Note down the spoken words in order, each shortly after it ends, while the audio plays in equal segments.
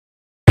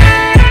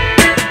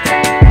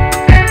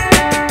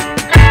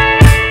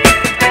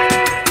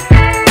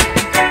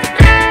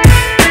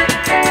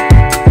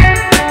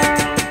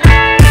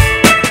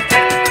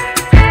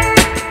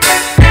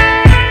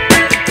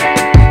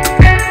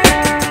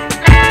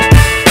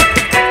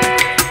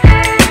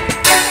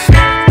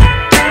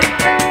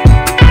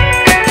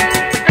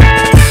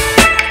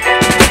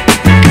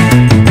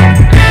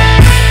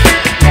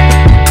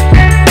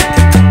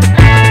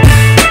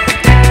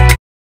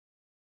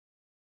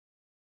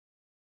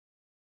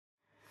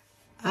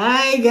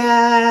Hi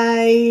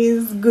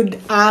guys, good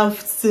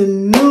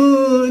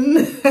afternoon.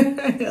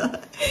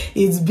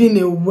 It's been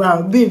a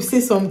while. Babe, say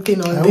something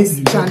on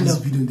this channel. This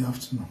video in the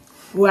afternoon.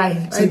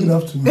 Why? Say good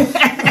afternoon.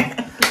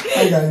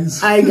 Hi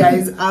guys. Hi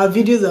guys. Our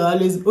videos are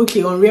always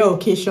okay. On rare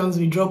occasions,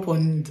 we drop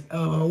in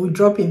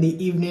the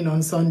evening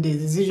on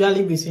Sundays. It's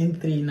usually between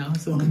 3 now.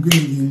 So okay, good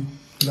evening,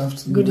 good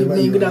afternoon. Good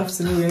evening, good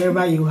afternoon,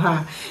 wherever you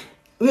are.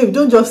 Wait,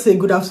 don't just say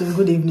good afternoon,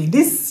 good evening.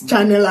 This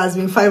channel has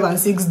been 5 and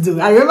 6 do.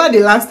 I remember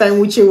the last time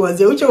Uche was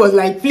there. Uche was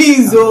like,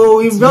 please,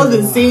 we've just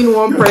been saying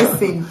one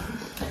person.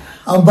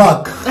 I'm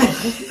back.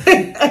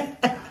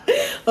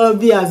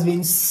 Obi has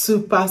been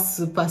super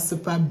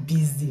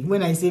busy.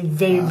 When I say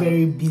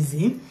very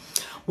busy,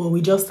 well,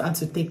 we just had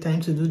to take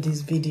time to do this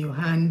video.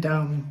 And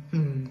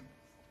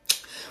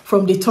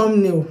from the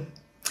thumbnail,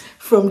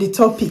 from the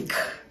topic,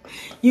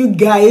 you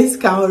guys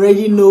can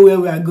already know where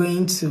we are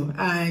going to,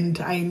 and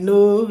I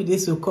know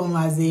this will come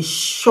as a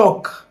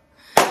shock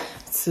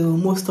to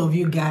most of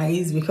you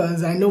guys,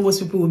 because I know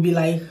most people will be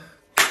like,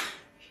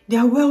 they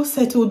are well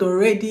settled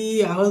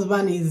already, her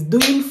husband is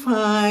doing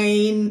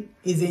fine,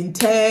 is in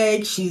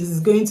tech, she's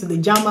going to the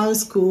German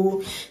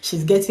school,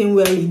 she's getting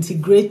well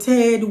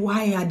integrated,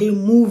 why are they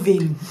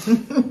moving?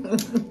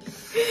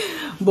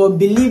 But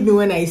believe me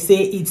when I say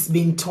it's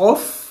been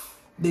tough,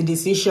 the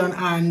decision.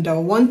 And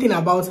one thing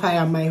about her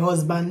and my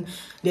husband,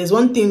 there's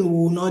one thing we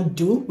will not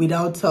do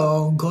without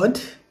God.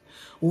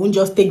 We won't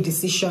just take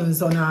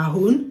decisions on our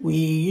own. We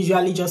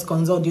usually just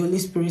consult the Holy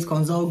Spirit,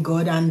 consult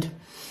God, and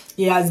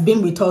he has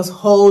been with us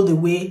all the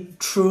way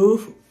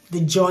through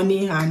the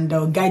journey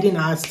and guiding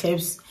our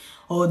steps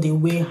all the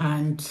way.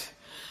 And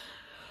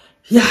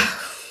yeah,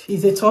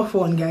 it's a tough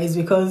one, guys,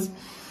 because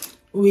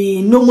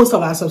we know most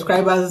of our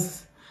subscribers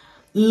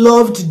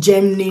loved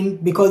Gemini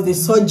because they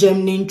saw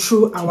Gemini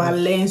through our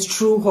lens,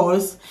 through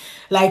us.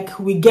 Like,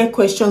 we get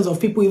questions of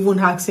people even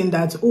asking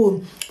that,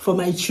 oh, for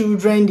my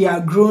children, they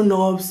are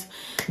grown-ups,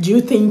 do you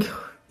think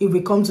if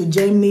we come to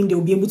Gemini they'll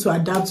be able to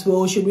adapt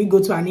well? Should we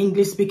go to an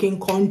English-speaking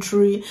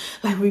country?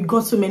 Like, we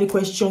got so many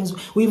questions.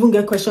 We even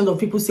get questions of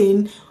people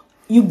saying,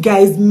 you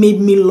guys made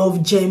me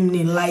love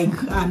Gemini, like,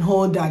 and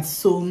all that.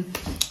 So,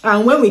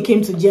 and when we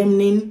came to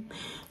Gemini,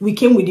 we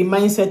came with the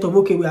mindset of,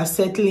 okay, we are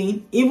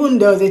settling. Even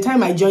there was a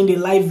time I joined a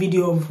live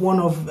video of one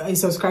of our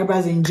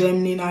subscribers in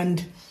Gemini,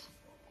 and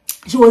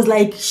she was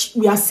like,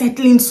 we are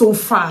settling so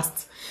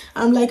fast.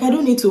 I'm like, I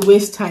don't need to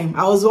waste time.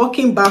 I was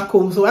walking back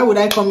home, so why would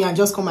I come here and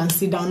just come and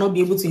sit down, not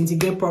be able to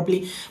integrate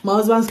properly? My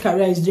husband's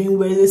career is doing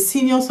well. He's a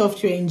senior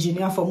software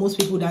engineer, for most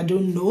people that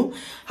don't know.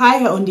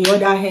 I, on the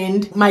other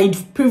hand, my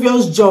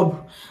previous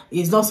job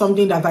is not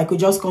something that I could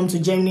just come to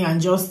Gemini and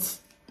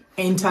just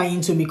enter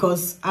into,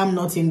 because I'm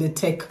not in the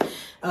tech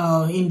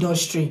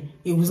industry.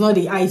 It was not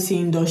the IT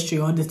industry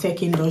or the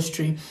tech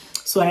industry.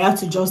 So I had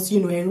to just,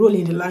 enroll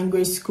in the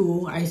language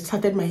school. I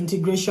started my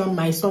integration.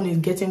 My son is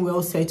getting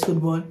well settled.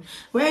 But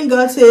when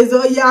God says,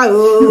 oh yeah,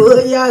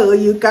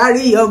 you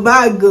carry your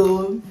bag,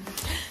 oh.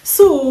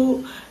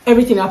 So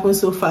everything happened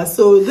so fast.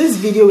 So this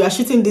video, we are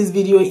shooting this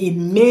video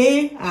in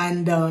May,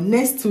 and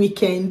next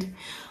weekend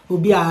will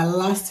be our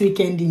last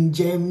weekend in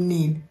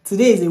Gemini.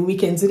 Today is a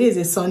weekend. Today is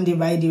a Sunday,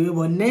 by the way.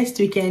 But next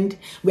weekend,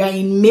 we are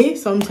in May,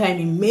 sometime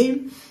in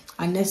May.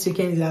 And next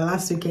weekend is our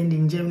last weekend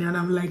in Gemini. And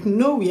I'm like,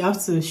 no, we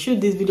have to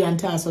shoot this video and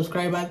tell our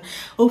subscribers.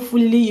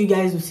 Hopefully, you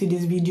guys will see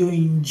this video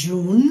in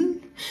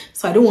June.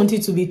 So I don't want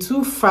it to be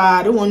too far.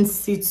 I don't want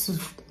it to,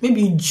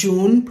 maybe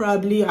June,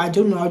 probably. I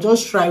don't know. I'll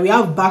just try. We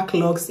have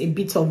backlogs, a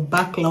bit of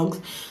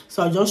backlogs.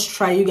 So I'll just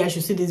try. You guys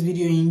should see this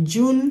video in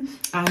June.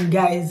 And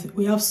guys,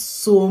 we have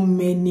so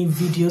many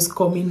videos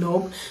coming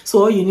up.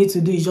 So all you need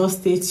to do is just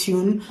stay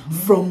tuned.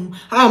 From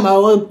I and my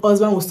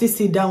husband will still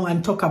sit down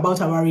and talk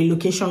about our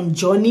relocation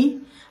journey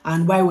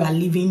and why we are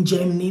leaving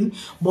Gemini.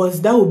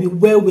 But that will be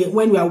where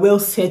when we are well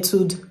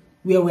settled,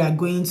 where we are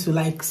going to,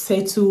 like,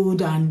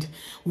 settled, and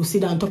we'll sit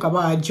down and talk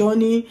about our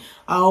journey,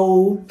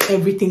 how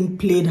everything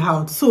played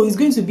out. So it's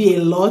going to be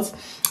a lot.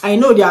 I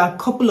know there are a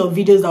couple of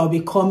videos that will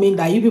be coming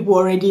that you people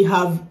already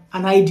have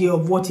an idea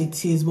of what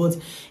it is, but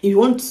if you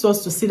want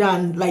us to sit down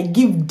and like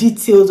give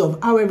details of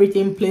how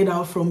everything played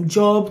out, from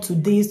job to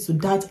this to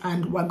that,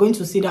 and we're going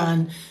to sit down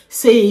and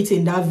say it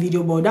in that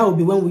video. But that will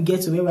be when we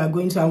get to where we're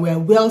going to and we're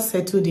well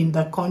settled in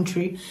the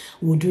country.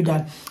 We'll do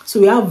that.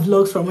 So we have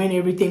vlogs from when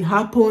everything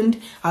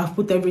happened. I've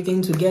put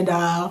everything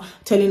together,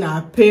 telling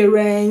our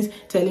parents,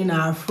 telling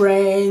our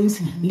friends,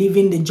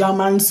 leaving the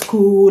German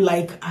school.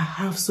 Like, I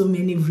have so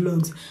many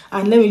vlogs.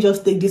 And let me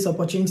just take this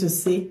opportunity to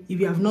say, if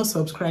you have not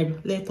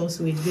subscribed, let us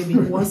wait. Baby,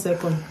 1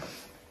 second.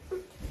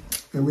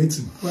 We're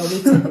waiting. We're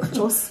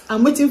waiting.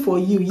 I'm waiting for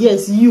you.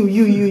 Yes,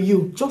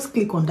 you. Just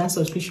click on that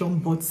subscription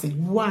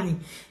button. Why?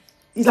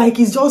 It's like,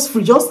 it's just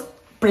free. Just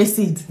press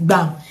it.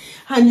 Bam.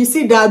 And you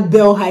see that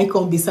bell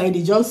icon beside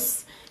it.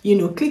 Just,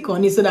 click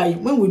on it so that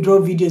when we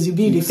drop videos, you'll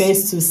be the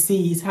first to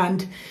see it.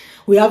 And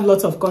we have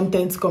lots of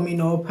content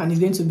coming up, and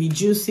it's going to be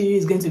juicy.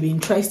 It's going to be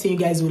interesting. You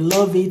guys will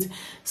love it.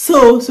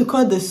 So, to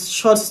cut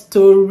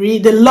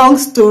the long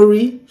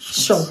story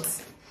short,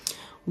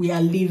 we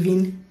are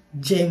leaving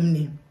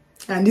Gemini.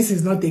 And this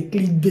is not a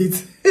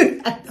clickbait.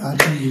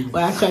 Actually,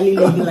 We're actually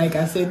leaving, like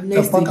I said,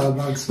 next week. our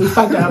bags. We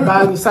packed our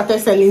bag, we started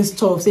selling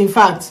stuff. So in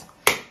fact,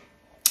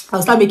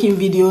 I'll start making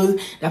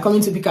videos. They're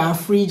coming to pick our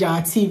fridge,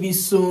 our TV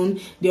soon.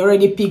 They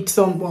already picked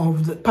some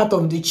of the part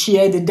of the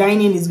chair. The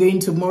dining is going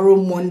tomorrow,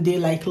 Monday,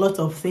 like lots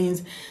of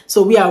things.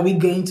 So where are we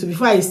going to?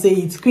 Before I say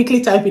it,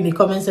 quickly type in the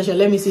comment section.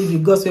 Let me see if you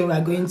got where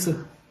we're going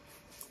to.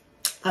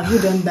 Have you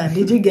done that?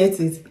 Did you get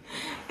it?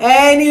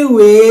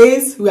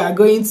 Anyways, we are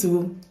going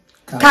to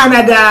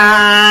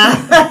Canada.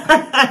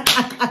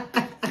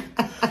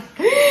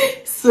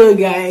 So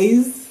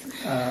guys,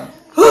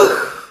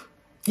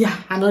 yeah,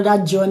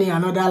 another journey,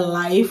 another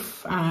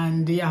life,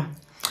 and yeah,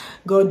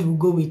 God will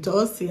go with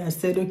us. He has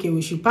said, okay,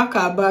 we should pack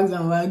our bags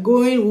and we're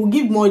going. We'll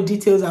give more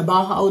details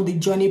about how the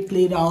journey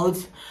played out,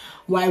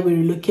 why we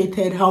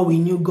relocated, how we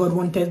knew God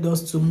wanted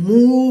us to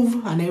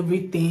move and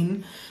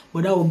everything,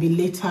 but that will be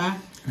later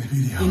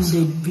in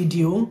the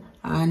video.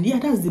 And yeah,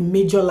 that's the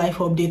major life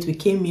update. We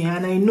came here,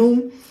 and I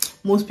know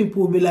most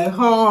people will be like,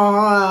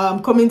 oh,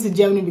 I'm coming to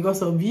Germany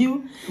because of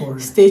you.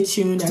 Stay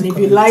tuned. And if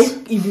you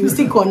like, if you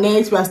still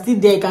connect, we are still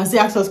there. You can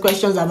still ask us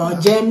questions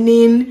about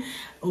Germany.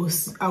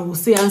 I will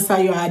say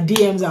answer your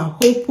DMs are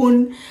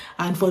open.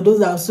 And for those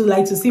that also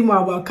like to see more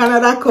about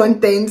Canada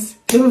content,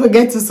 don't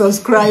forget to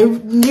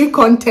subscribe. New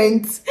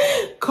content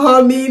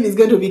coming. It's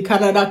going to be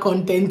Canada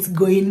content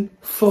going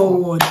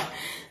forward.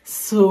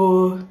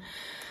 So,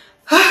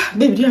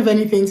 babe, do you have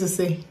anything to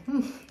say?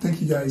 Thank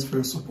you guys for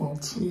your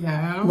support.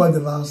 Yeah. Over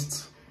the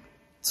last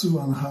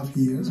 2.5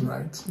 years,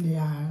 right?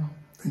 Yeah.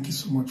 Thank you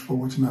so much for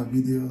watching our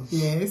videos.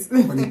 Yes.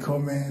 For the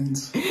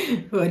comments.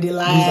 For the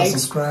likes.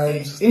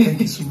 Subscribe. Thank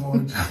you so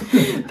much.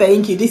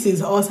 Thank you. This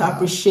is us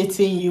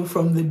appreciating you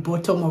from the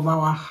bottom of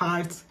our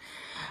hearts.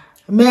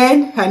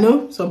 Man, I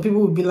know some people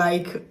will be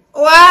like,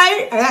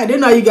 why? I don't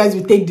know how you guys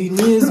will take the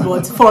news,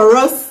 but for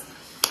us,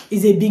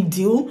 it's a big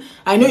deal.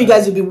 I know you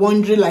guys will be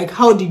wondering, like,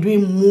 how did we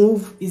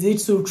move? Is it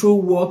through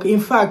work?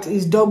 In fact,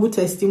 it's double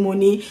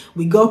testimony.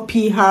 We got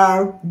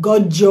PR,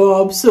 got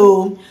job,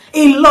 so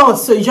a lot.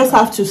 So you just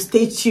have to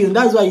stay tuned.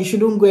 That's why you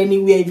shouldn't go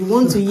anywhere. If you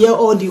want to hear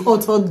all the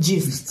hot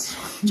gist,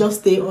 just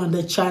stay on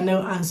the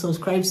channel and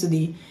subscribe to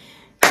the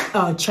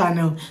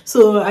channel.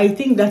 So I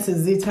think that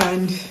is it,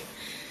 and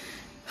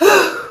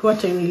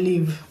what a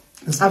relief.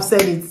 I've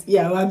said it.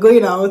 Yeah, we're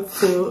going out,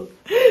 so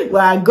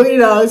we're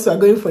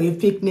going for a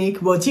picnic,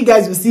 but you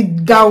guys will see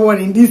that one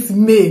in this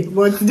May.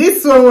 But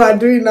this one we're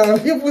doing now,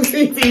 people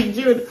see it in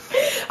June.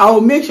 I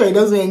will make sure it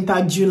doesn't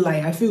enter July.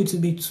 I feel it will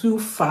be too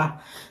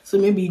far. So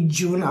maybe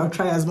June, I'll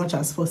try as much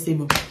as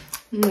possible.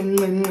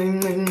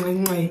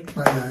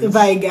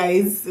 Bye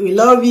guys. We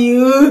love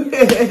you.